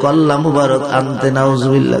কল্লা মুবারক আনতে,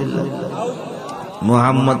 নাউজুবিল্লাহ।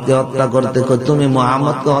 মুহাম্মদকে হত্যা করতে, তুমি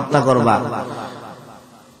মুহাম্মদকে হত্যা করবা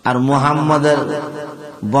আর মুহাম্মাদের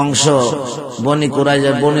বংশ বনি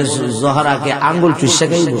কুরাইজা বনি জহরাকে আঙ্গুল চুষে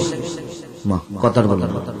খাইব? কথার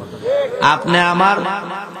বলেন, আপনি আমার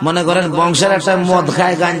মনে করেন বংশের একটা মদ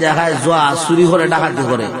খায়, গাঞ্জা খায়, জোয়া চুরি করে, ডাকাতি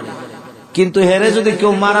করে, কিন্তু হেরে যদি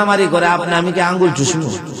কেউ মারামারি করে আপনি আমি কি আঙ্গুল চুষবো?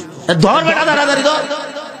 ধর বেটা, দাঁড়াদাঁড়ি ধর,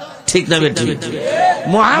 ঠিক না বেটি?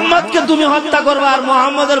 মুহাম্মদকে তুমি হত্যা করবা আর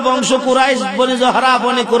মুহাম্মদের বংশ কুরাইশ বনি জহরা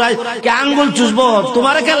বনি কুরাইশ কে আঙ্গুল চুষবো?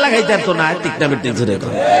 তোমার কেন লাগাইতে তো না, ঠিক না বেটি? ধরে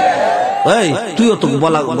এই তুইও তো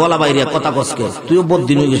গলা বাইরে কথা কসকে, তুইও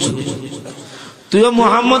বদ্দিন হয়ে গেছিস, তুইও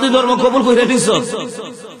মুহাম্মদী ধর্ম কবুল করে দিস,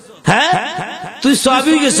 হ্যাঁ তুই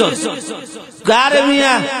সবই গেছ। কারে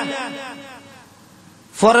মিয়া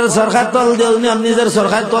পরের সরকার তল দেও, নিজের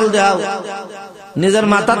সরকার তল দেও, নিজের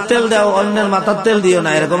মাথার তেল দেও, অন্যের মাথার তেল দিও না,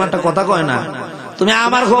 এরকম একটা কথা কয় না। তুমি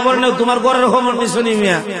আমার খবর নেও, তোমার ঘরের খবর নিছনি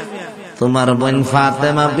মিয়া। তোমার বোন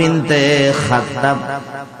ফাতেমা বিনতে খাত্তাব,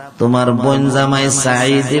 তোমার বোন জামাই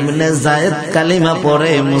সাঈদ ইবনে যায়েদ কালিমা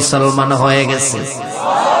পড়ে মুসলমান হয়ে গেছে।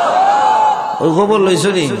 ওই খবর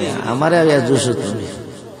লইছনি? আমারে আগে জুসু তুমি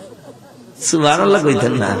সুবহানাল্লাহ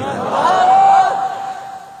কইতেন না?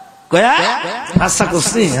 কয়া হাসা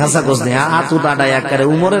করছি, হাসা করছি, হাতু দাঁড়ায় একেবারে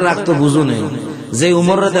উমরে রাখতো বুঝু নেই, যে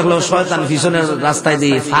উমরে দেখলো শয়তান পিছনের রাস্তায়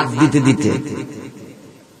দিয়ে ফাঁদ দিতে দিতে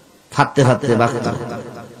ফাঁদতে ফাঁদতে বাঁকত,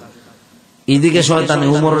 এইদিকে শয়তান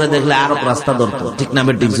উমরে দেখলে আরো রাস্তা ধরতো, ঠিক না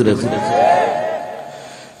বেঠিক? জুড়ে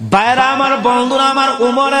বাইরা আমার, বন্ধুরা আমার,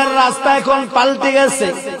 উমরের রাস্তা এখন পাল্টে গেছে।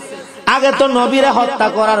 আগে তো নবীরে হত্যা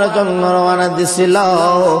করার জন্য রওনা দিছিল,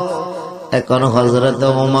 এখন হযরত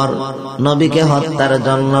ওমর নবীকে হত্যার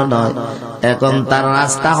জন্য নয়, এখন তার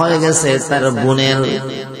রাস্তা হয়ে গেছে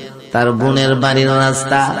তার বোনের বাড়ির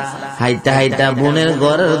রাস্তা। হাইটা হাইটা বোনের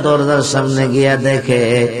ঘরের দরজার সামনে গিয়া দেখে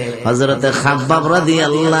হযরতে খাব্বাব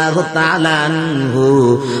রাদিয়াল্লাহু তাআলা আনহু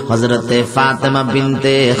হযরতে ফাতেমা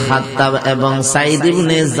বিনতে খাত্তাব এবং সাঈদ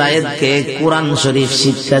ইবনে যায়েদকে কোরআন শরীফ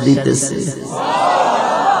শিক্ষা দিতেছে।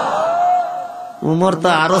 উমর তো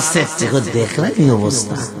আরো চেষ্টা করে দেখলা কি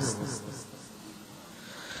অবস্থা।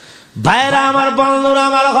 ভাইরা আমার, বন্ধুরা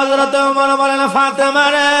আমার, হযরতে ওমর বলেন ফাতেমা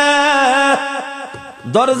রে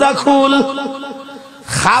দরজা খুল।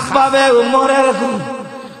 খাব্বাবে উমরের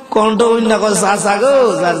কণ্ঠ উন্না করে চাচা গো,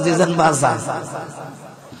 যার দিছেন বাসা।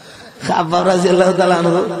 খাব্বাব রাদিয়াল্লাহু তাআলা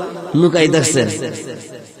আনহু লুকাই দেখছেন,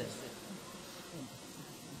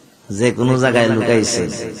 যে কোনো জায়গায় লুকাইছে,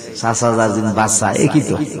 চাচা যার দিন বাসা। একই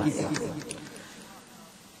তো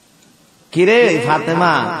কিরে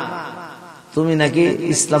ফাতেমা, তুমি নাকি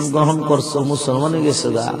ইসলাম গ্রহণ করছো, মুসলমান হয়ে গেছো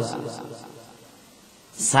গা?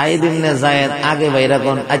 সাঈদ ইবনে যায়েদ আগে বাইরা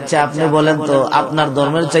কোন, আচ্ছা আপনি বলেন তো, আপনার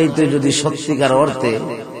ধর্মের চাইতে যদি সত্যিকার অর্থে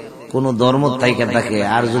কোন ধর্ম থাইকা থাকে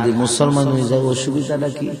আর যদি মুসলমান হয়ে যায় অসুবিধাটা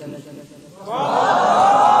কি?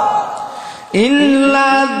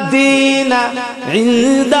 ইন্নাদ-দীনা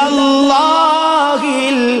ইনদাল্লাহিল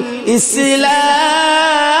ইসলাম।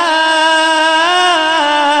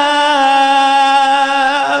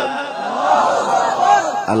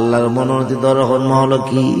 আল্লাহর মনোনীত ধর্ম হলো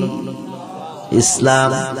কি?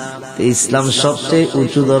 ইসলাম। ইসলাম সবচেয়ে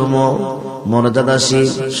উঁচু ধর্ম, মর্যাদাশীল,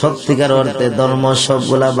 সত্যিকার অর্থে ধর্ম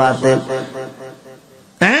সবগুলা বাতিল।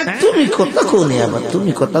 তুমি কথা কো নি, আবার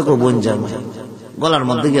তুমি কথা কো বোন জামাই, গলার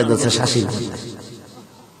মধ্যে গিয়ে যাচ্ছে শাসি,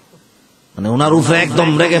 মানে ওনার উপরে একদম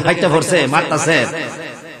রেগে ফাইটা পড়ছে, মারতাছে।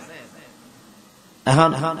 এখন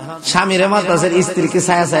স্বামীরে মারতাছে, স্ত্রীকে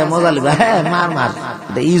ছায়া ছায়া মজা লিবা, হ্যাঁ মার মার,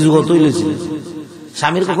 এটা ই যুগ তৈরি।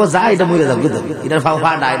 স্বামীর কক যা, এটা মরে যাবে, এটার ফাও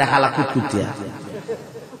ফাটা, এটা খালা কুটকুটিয়া,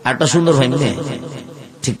 আর একটা সুন্দর হয় না,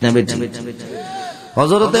 ঠিক না বেটি?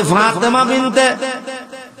 হযরতে ফাতেমা বিনতে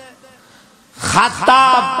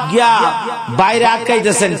খাত্তাব গিয়া বাইরে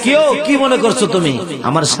আটকাইতেছেন। কেউ কি মনে করছো তুমি?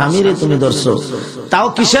 আমার স্বামীরে তুমি ধরছো, তাও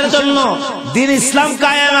কিসের জন্য? দিন ইসলাম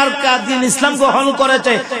কায়েম আর দিন ইসলাম গ্রহণ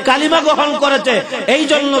করেছে, কালিমা গ্রহণ করেছে, এই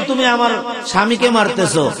জন্য তুমি আমার স্বামীকে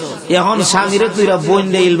মারতেছো। এখন স্বামীরে তুইরা বোন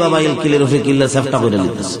দে ইল বাবা ইল কিলের উপরে কিল্লা চেষ্টা করে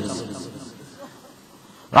নিতেছে,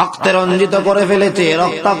 রক্তে রঞ্জিত করে ফেলেছে,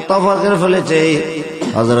 রক্তাক্ত করে ফেলেছে।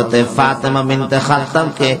 হযরতে ফাতেমা বিনতে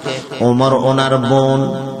খাত্তাবকে ওমর ওনার বোন,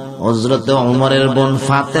 হযরতে ওমরের বোন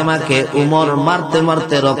ফাতেমাকে উমর মারতে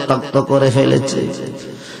মারতে রক্তাক্ত করে ফেলেছে।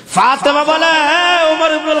 ফাতেমা বলে,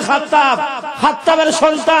 ওমর ইবনুল খাত্তাব, খাত্তাবের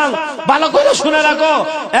সন্তান, ভালো করে শুনে রাখো,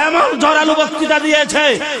 এমন জোরালো বক্তৃতা দিয়েছে,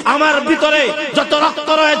 আমার ভিতরে যত রক্ত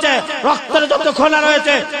রয়েছে, রক্তের যত খোলা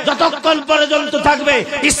রয়েছে, যতক্ষণ পর্যন্ত থাকবে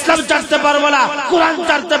ইসলাম ছাড়তে পারবো না, কোরআন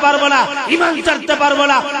ছাড়তে পারবো না, ঈমান ছাড়তে পারবো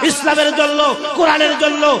না। ইসলামের জন্য, কোরআনের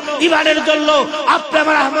জন্য, ঈমানের জন্য আপনি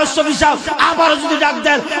আমার আহমদ শফি সাহেব আবারও যদি ডাক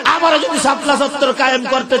দেন, আবারও যদি শাপলা চত্বর কায়েম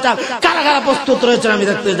করতে চান, কারা কারা প্রস্তুত রয়েছেন আমি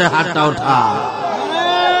দেখতে চাই, হাতটা ওঠা।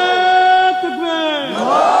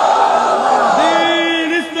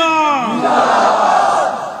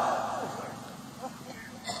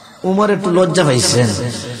 উমর একটু লজ্জা পাইছেন,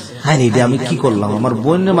 হ্যাঁ রে আমি কি করলাম, আমার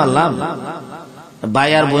বোনে মারলাম।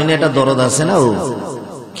 ভাই আর বোনে একটা দরদ আছে না, ও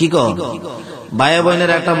কি কর, ভাই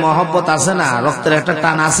বোনের একটা মহব্বত আছে না, রক্তের একটা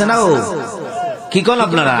টান আছে না, ও কি কর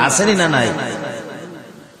আপনারা, আসেনি না নাই?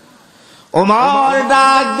 ওমর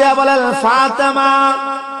ডাক দেয়া বলেন, ফাতেমা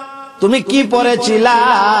তুমি কি পড়েছিলা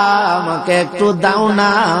আমাকে একটু দাও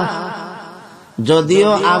না,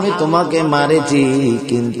 যদিও আমি তোমাকে মারেছি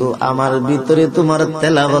কিন্তু আমার ভিতরে তোমার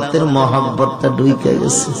তেলাওয়াতের মহব্বতটা ঢুকে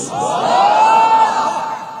গেছে।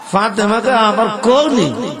 ফাতেমাকে আবার করনি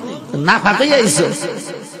না, ফাতে আইছো,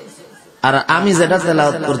 আর আমি যেটা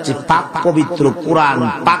তেলাওয়াত করছি পাক পবিত্র কোরআন,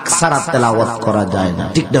 পাক ছাড়া তেলাওয়াত করা যায় না,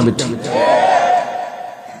 ঠিক না বেঠিক?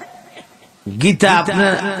 গীতা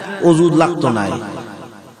আপনার ওযু লাগতো নাই,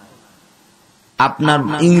 আপনার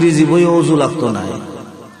ইংরেজি বই ওযু লাগতো নাই,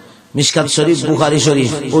 মিশকাত শরীফ, বুখারী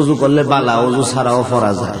শরীফ ওযু করলে বালা, ওযু ছাড়াও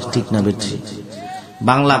পড়া যায়, ঠিক না বেঠিক?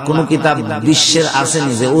 বাংলা কোন কিতাব বিশ্বের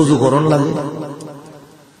আসেনি যে ওযু করণ লাগে?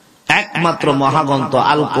 একমাত্র মহাগ্রন্থ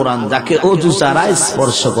আল কোরআন, যাকে ওযু ছাড়া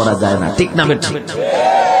স্পর্শ করা যায় না, ঠিক না বেঠিক?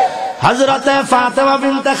 হযরতে ফাতেমা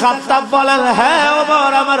বিনতে খাত্তাব বলেন, হ্যাঁ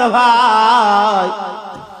ওমর আমার ভাই,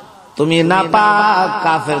 তুমি নাপাক,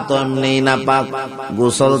 কাফের তো এমনি নাপাক,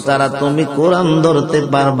 গোসল ছাড়া তুমি কোরআন ধরতে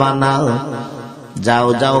পারবা না, যাও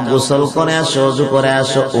যাও গোসল করে আসো, ওযু করে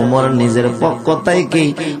আসো। উমর নিজের পক্ষ থেকে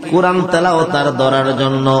কোরআন তেলাওয়াত ধরার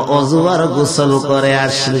জন্য ওযু আর গোসল করে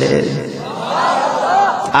আসলে,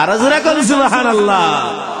 আর জোরে করে সুবহানাল্লাহ।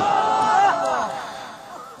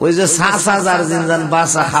 ওই যে ৭,০০০ জিনজান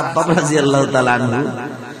বাসা খাব্বাব রাদিয়াল্লাহু তাআলা আনহু,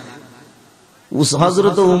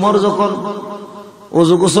 হযরত উমর যখন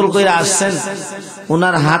ওযু গোসল করে আসছেন,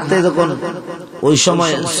 ওনার হাতে যখন ওই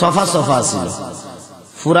সময় সফা সফা ছিল,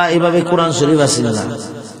 পুরা এভাবে কোরআন শরীফ আসিল না,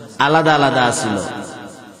 আলাদা আলাদা আসিল,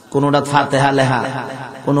 কোনটা ফাতিহা লেখা,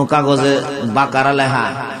 কোন কাগজে বাকারা লেখা,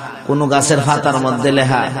 কোন গাছের ফাতার মধ্যে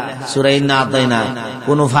লেখা সূরা ইন্না আতাইনা,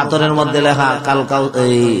 কোন ফাতরের মধ্যে লেখা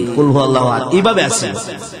কুল হুয়াল্লাহু আহাদ, এইভাবে আছে।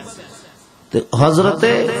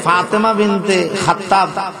 হযরতে ফাতেমা বিনতে খাত্তাব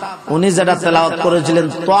উনি যেটা তেলাওয়াত করেছিলেন,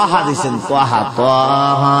 তাহা দিছেন, তাহা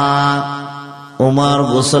তাহা। উমর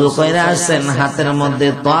গোসল কইরা আসেন, হাতের মধ্যে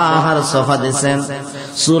তাহার সফা দিছেন,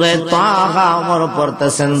 সূরা তাহা উমর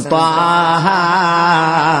পড়তেছেন, তাহা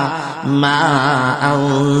মা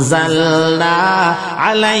আনজালনা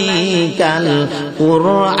আলাইকাল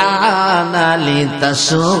কুরআনা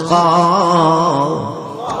লিতাশকা।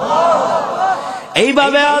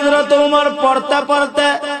 এইভাবে হযরত উমর পড়তে পড়তে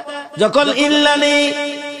যখন ইল্লানি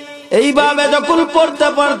এইভাবে যখন পড়তে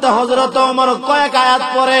পড়তে হযরত উমর কয়েক আয়াত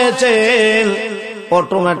পড়েছেন,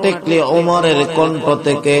 অটোমেটিকলি উমরের কণ্ঠ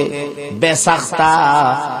থেকে বেসাখতা,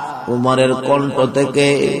 উমরের কণ্ঠ থেকে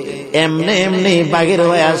এমনি এমনি বাহির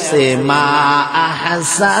হয়ে আসে, মা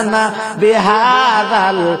আহসানা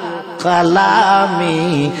বিহাদাল কালামি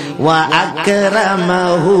ওয়া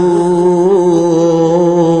আকরামাহু।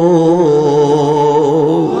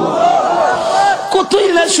 কতই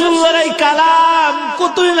না সুন্দর এই কালাম,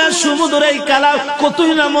 কতই না সুমধুর এই কালাম,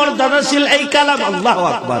 কতই না মর্যাদাশীল এই কালাম। আল্লাহু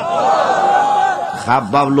আকবার।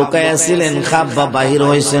 খাব্বাব লুকাইয়াছিলেন, খাব্বাব বাহির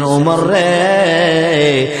হইছেন, ওমর রে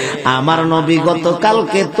আমার নবী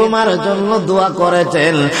গতকালকে তোমার জন্য দোয়া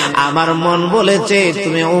করেছেন, আমার মন বলেছে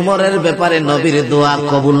তুমি ওমরের ব্যাপারে নবীর দোয়া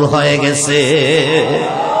কবুল হয়ে গেছে।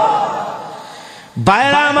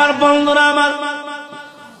 ভাইরা আমার, বন্ধুরা আমার,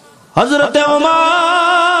 হযরতে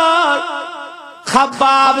ওমর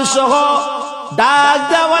খাব্বাব সহ ডাক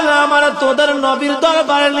দেওয়াল, আমার তোদের নবীর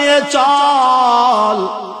দরবারে নিয়ে চল।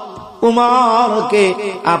 উমরকে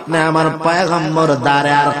আপনি আমার পয়গম্বর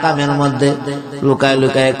দারে আরকামের মধ্যে লুকায়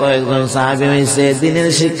লুকায় কয়েকজন সাহাবী হইছে, দিনের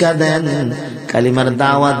শিক্ষা দেন, কালিমার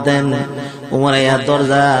দাওয়াত দেন। উমর ইয়া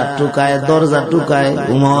দরজা টুকায়।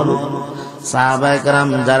 উমর, সাহাবায়ে কেরাম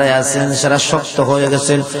যারা আছেন সেরা শক্ত হয়ে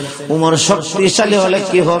গেছেন। উমর শক্তিশালী হলে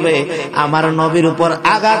কি হবে, আমার নবীর উপর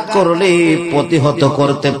আঘাত করলে প্রতিহত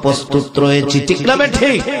করতে প্রস্তুত রয়েছি, ঠিক না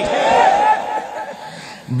ঠিক?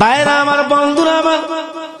 বাইরা আমার, বন্ধুরা আমার,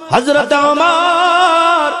 হযরত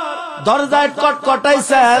ওমর দরজায়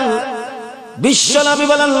কটকটাইছেন, বিশ্ব নবী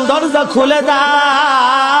বলেন দরজা খুলে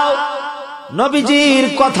দাও। নবীজির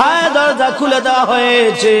কথায় দরজা খুলে দেওয়া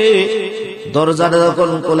হয়েছে। দরজাটা যখন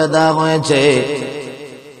খুলে দেওয়া হয়েছে,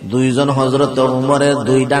 দুইজন হযরত উমরের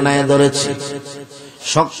দুই ডানায় ধরেছে,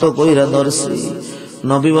 শক্ত কইরা ধরছি।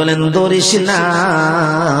 নবী বলেন ধরিস না,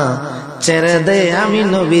 ছেড়ে দে, আমি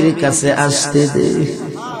নবীর কাছে আসতে দে।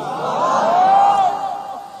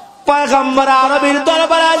 পয়গম্বর আরবীর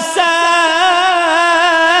দরবারে আসছে।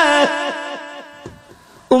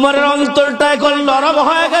 উমরের অন্তরটা এখন নরম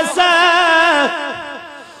হয়ে গেছে।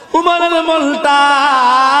 উমরের মনটা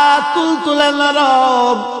তুলতুলে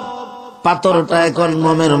নরম, পাথরটা এখন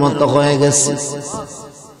মোমের মতো হয়ে গেছে।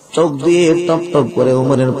 চোখ দিয়ে টপ টপ করে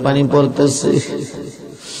উমরের পানি পড়তেছে।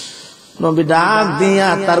 নবী ডাক দিয়া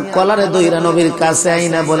তার কলারে দইরা নবীর কাছে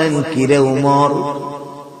আইনা বলেন, কিরে উমর?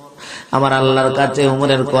 আমার আল্লাহর কাছে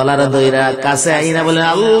উমরের কলারে দইরা কাছে আইনা বলেন,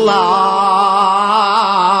 আল্লাহ,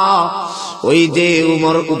 ওই যে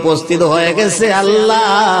উমর উপস্থিত হয়ে গেছে, আল্লাহ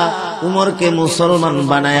উমরকে মুসলমান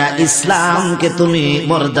বানায়া ইসলামকে তুমি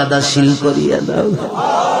মর্যাদাশীল করিয়া দাও।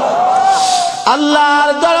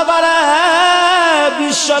 আল্লাহর দরবারে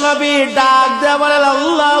বিশ্ব নবী ডাক দেয়া বলেন,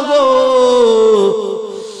 আল্লাহ গো,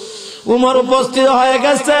 উমর উপস্থিত হয়ে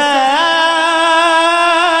গেছে,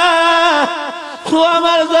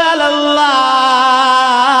 আমার দয়াল আল্লাহ,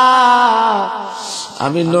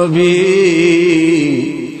 আমি নবী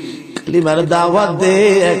কালিমার দাওয়াত দে,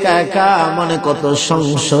 একা একা মনে কত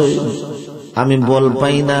সংশয়, আমি বল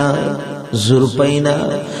পাই না, জোর পাই না,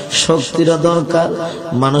 শক্তির দরকার,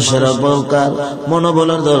 মানুষের দরকার,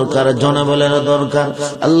 মনোবলের দরকার, জনবলের দরকার।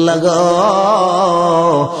 আল্লাহ গো,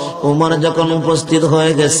 উমর যখন উপস্থিত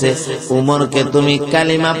হয়ে গেছে, উমরকে তুমি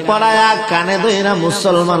কালিমা পড়ায়া কানে ধইরা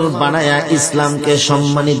মুসলমান বানায়া ইসলামকে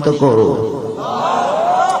সম্মানিত করো।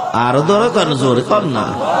 আর দরকার জোর কর না।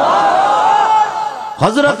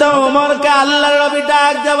 হযরত উমরকে আল্লাহর নবী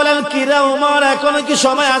ডাক দিয়ে বলেন, কিরে উমর, এখনো কি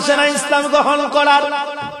সময় আসে না ইসলাম গ্রহণ করার?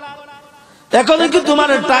 এখনো কি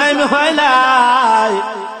তোমার টাইম হয় নাই?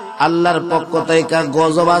 আল্লাহর পক্ষ থেকে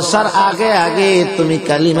গজব আসার আগে আগে তুমি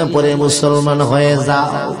কালিমা পড়ে মুসলমান হয়ে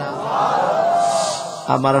যাও।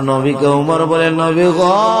 আমার নবীকে উমর বলে, নবী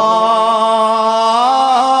গো,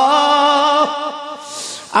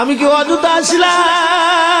 আমি কি অযথা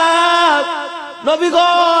আসলাম? নবী গো,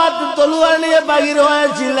 তলোয়ার নিয়ে বাহির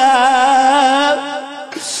হয়েছিলাম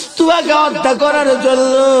তোমাকে হত্যা করার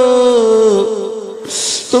জন্য,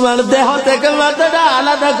 তোমার দেহ থেকে মাথাটা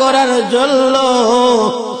আলাদা করার জন্য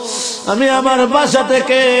আমি আমার বাসা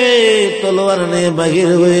থেকে তলোয়ার নিয়ে বাহির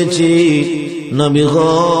হয়েছি। নবী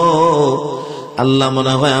গো, আল্লাহ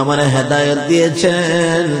মনে হয় আমার হেদায়েত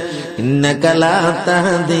দিয়েছেন, ইন্নাকা লা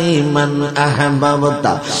তাহদি মান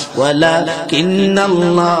আহবাবতা ওয়ালাকিন্নাল্লাহা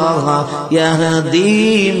ইয়াহদি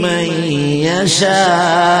মান ইয়াশা।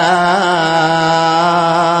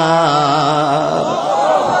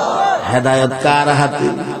 হেদায়েত কার হাতে?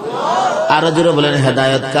 আরো জোরে বলেন,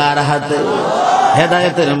 হেদায়েত কার হাতে?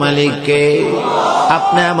 হেদায়েতের মালিক কে?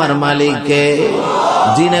 আপনি আমার মালিক কে?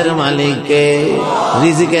 দিনের মালিক কে?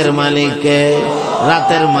 রিজিকের মালিক কে?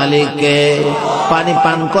 রাতের মালিক কে? পানি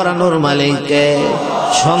পান করানোর মালিক কে?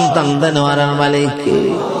 সন্তান দেওয়ার মালিক কে?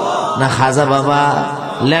 না খাজা বাবা,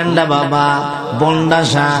 ল্যান্ডা বাবা,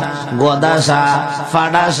 বন্ডাসা, গদাসা,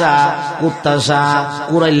 ফাডাসা, কুত্তাসা,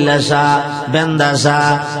 কুরাইল্লাসা, বেন্দাসা,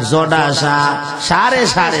 জডাসা, সারে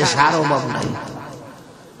সারে সার অভাব নাই।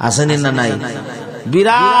 আসেনি না নাই?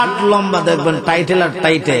 বিরাট লম্বা দেখবেন টাইটেল আর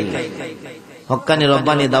টাইটেল, হক্কানি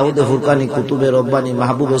রব্বানি, দাউদে ফুরকানি, কুতুবে রব্বানি,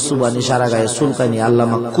 মাহবুবে সুবানি, সারা গায়ে সুলকানি,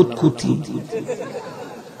 আল্লামা কুতকুতি।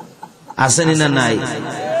 আসেনি না নাই?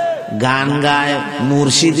 গান গায়,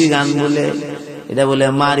 মুর্শিদি গান বলে, এটা বলে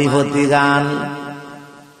মারিফতি গান।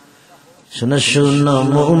 শুনো শুনো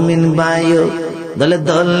মুমিন ভাইও, দলে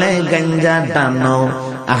দলে গাঞ্জা টানো,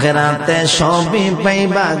 আখেরাতে সবই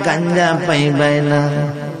পাইবা, গাঞ্জা পাইবাই না।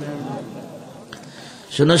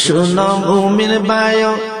 শুনো শুনো মুমিন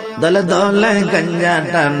ভাইও, দলে দলে গাঞ্জা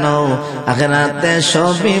টানো, আখেরাতে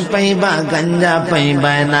সবই পাইবা, গাঞ্জা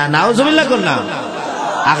পাইবাই না। নাউজুবিল্লাহ করনা।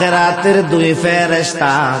 আখেরাতের দুই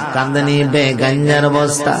ফেরেশতা কাঁধে নিবে গাঞ্জার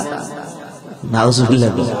বস্তা।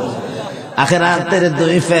 নাউজুবিল্লাহ। আখেরাতের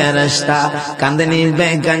দুই ফেরেশতা কাঁধে নিবে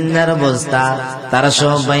গাঞ্জার বস্তা, তারা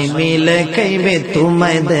সবাই মিলে খাইবে,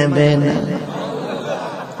 তোমায় দেবে না।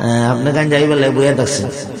 আপনি গাঞ্জাই বলে বইয়া থাকছেন।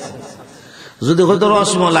 যদি হয়তো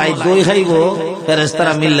রসমলাই দই খাইব,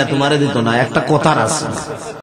 ফেরেশতারা মিললে তোমারে দিত না। একটা কথার আছে।